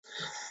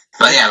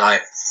But yeah,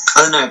 like,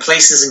 I don't know,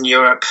 places in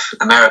Europe,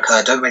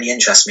 America don't really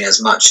interest me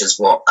as much as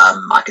what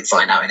I could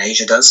find out in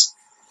Asia does.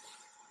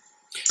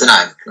 Don't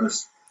know.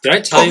 Did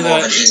I tell you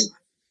that?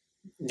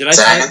 Did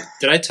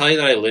I tell you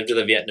that I lived with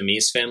a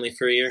Vietnamese family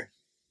for a year?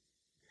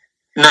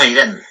 No, you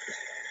didn't.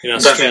 I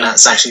don't think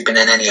that's actually been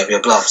in any of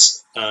your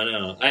blogs. Oh,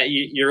 no.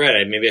 You're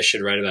right. Maybe I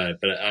should write about it.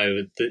 But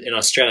in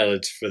Australia, I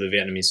lived for the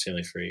Vietnamese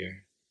family for a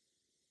year.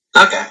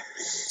 Okay.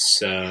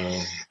 So,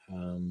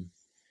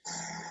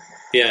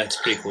 yeah, it's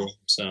pretty cool.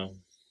 So,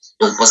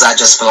 was that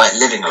just for like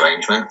living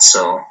arrangements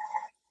or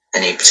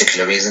any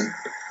particular reason?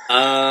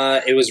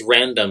 It was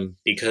random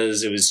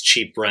because it was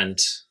cheap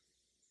rent.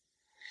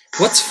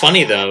 What's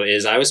funny though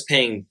is I was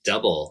paying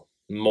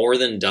more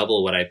than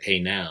double what I pay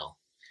now.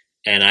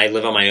 And I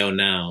live on my own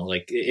now.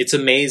 Like, it's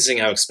amazing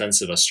how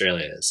expensive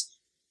Australia is.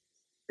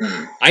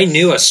 I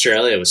knew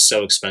Australia was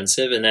so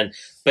expensive,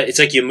 but it's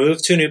like you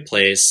move to a new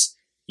place,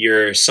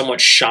 you're somewhat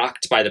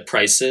shocked by the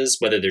prices,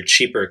 whether they're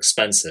cheap or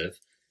expensive,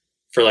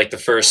 for like the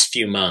first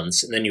few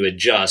months, and then you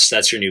adjust.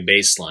 That's your new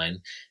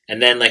baseline.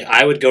 And then, like,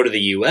 I would go to the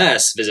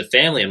U.S., visit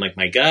family. I'm like,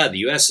 my God, the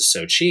U.S. is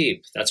so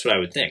cheap. That's what I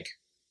would think.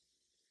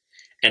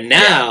 And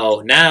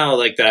now,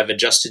 like, that I've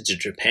adjusted to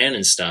Japan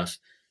and stuff,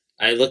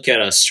 I look at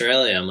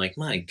Australia, I'm like,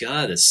 my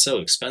God, it's so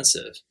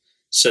expensive.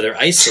 So they're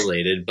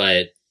isolated,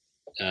 but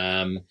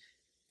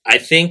I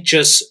think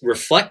just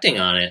reflecting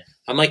on it,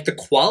 I'm like, the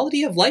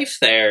quality of life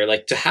there,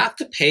 like, to have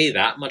to pay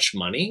that much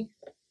money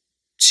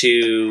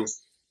to,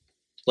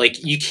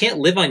 like, you can't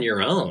live on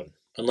your own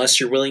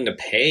unless you're willing to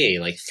pay,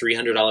 like,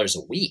 $300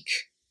 a week.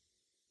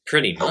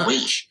 Pretty much. A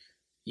week?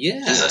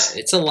 Yeah,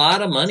 it's a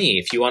lot of money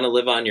if you want to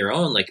live on your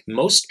own. Like,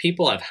 most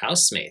people have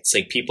housemates.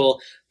 Like, people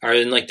are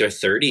in like their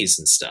 30s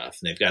and stuff,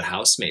 and they've got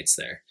housemates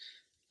there.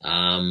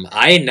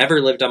 I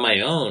never lived on my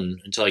own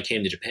until I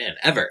came to Japan,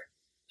 ever.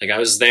 Like, I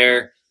was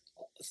there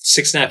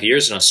 6.5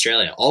 years in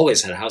Australia,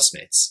 always had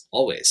housemates,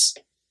 always.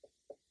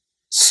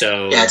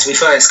 So yeah, to be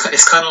fair, it's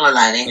kind of like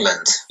that in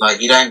England. Like,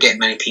 you don't get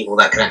many people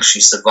that can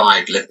actually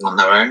survive living on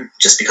their own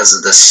just because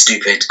of the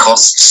stupid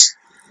costs.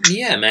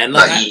 Yeah, man.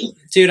 Like,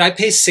 dude, I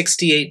pay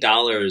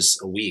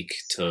 $68 a week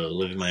to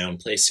live in my own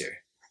place here.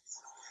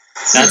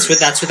 That's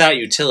without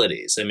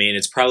utilities. I mean,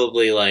 it's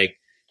probably like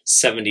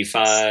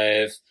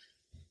 75.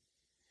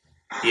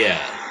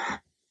 Yeah.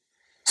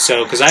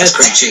 So, because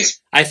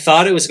I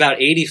thought it was about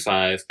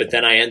 85, but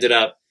then I ended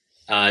up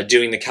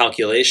doing the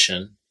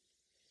calculation.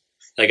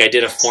 Like, I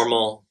did a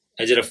formal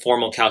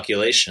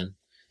calculation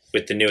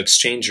with the new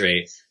exchange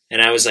rate.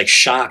 And I was like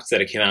shocked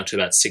that it came out to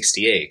about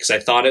 68 because I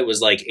thought it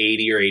was like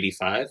 80 or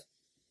 85.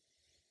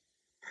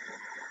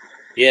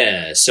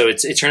 Yeah, so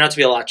it turned out to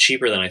be a lot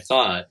cheaper than I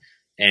thought,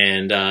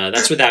 and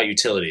that's without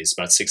utilities,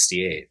 about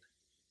 68.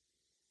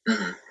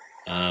 Mm-hmm.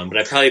 But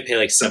I probably pay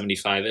like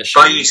 75-ish.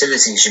 By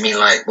utilities, you mean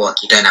like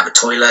what? You don't have a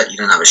toilet, you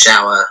don't have a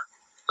shower.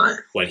 Like,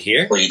 what,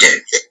 here? What do you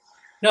do?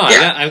 No,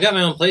 yeah. I've got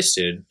my own place,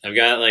 dude. I've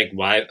got like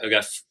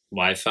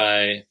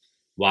Wi-Fi,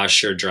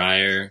 washer,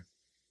 dryer.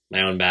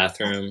 My own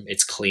bathroom.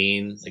 It's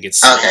clean. Like, it's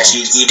small. Okay,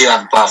 so you do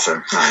have a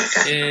bathroom. Right,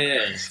 okay.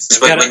 Yeah.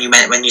 But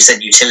when you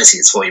said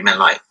utilities, what you meant,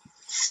 like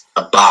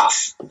a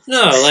bath?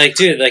 No, like,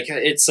 dude, like,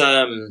 it's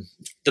the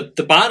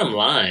bottom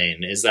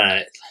line is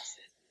that,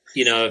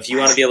 you know, if you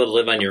want to be able to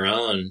live on your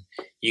own,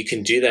 you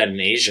can do that in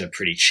Asia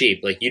pretty cheap.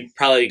 Like, you'd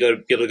probably be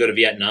able to go to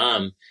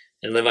Vietnam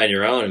and live on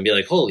your own and be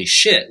like, holy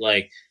shit,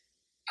 like,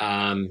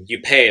 you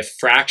pay a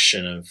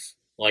fraction of.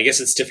 Well, I guess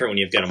it's different when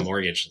you've got a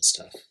mortgage and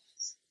stuff.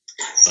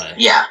 But,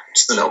 yeah,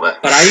 just a little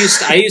bit. But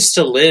I used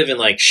to live in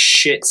like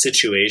shit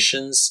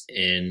situations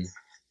in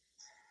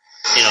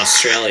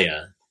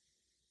Australia,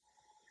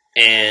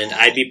 and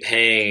I'd be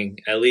paying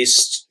at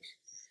least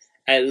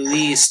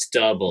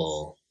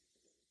double,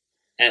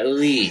 at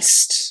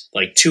least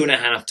like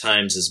 2.5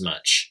 times as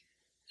much,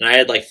 and I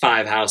had like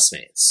 5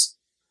 housemates.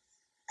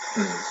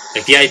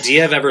 Like, the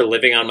idea of ever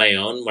living on my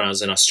own when I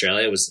was in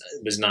Australia was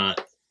not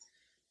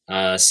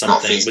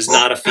something. It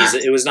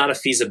was not a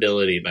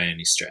feasibility by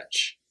any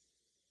stretch.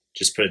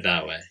 Just put it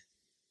that way.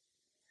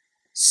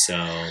 So,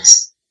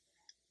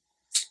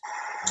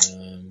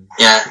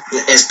 yeah,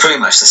 it's pretty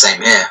much the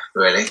same here,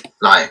 really.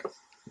 Like,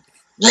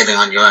 living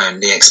on your own,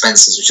 the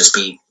expenses would just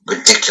be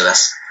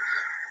ridiculous.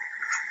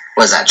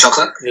 What is that,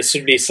 chocolate? This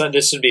would be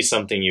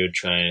something you would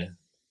try.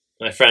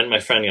 My friend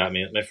got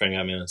me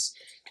this.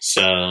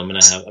 So I'm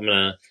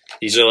gonna.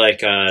 These are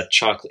like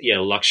chocolate,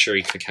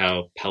 luxury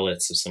cacao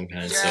pellets of some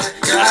kind. So.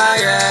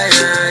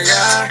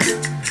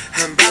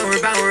 한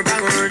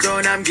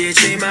방울방울방울도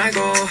남기지 말고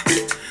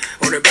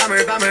오늘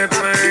밤을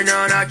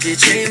넌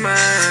아끼지 마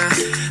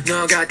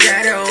너가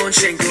데려온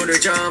친구를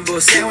전부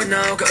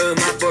세워놓고 그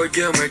음악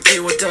볼륨을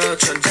띄워도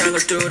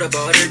천장을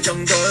뚫어버릴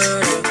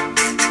정도로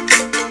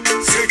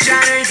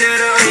술잔을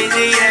들어 in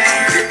the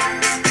air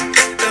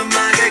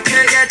음악을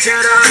크게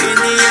틀어 in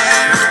the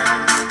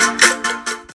air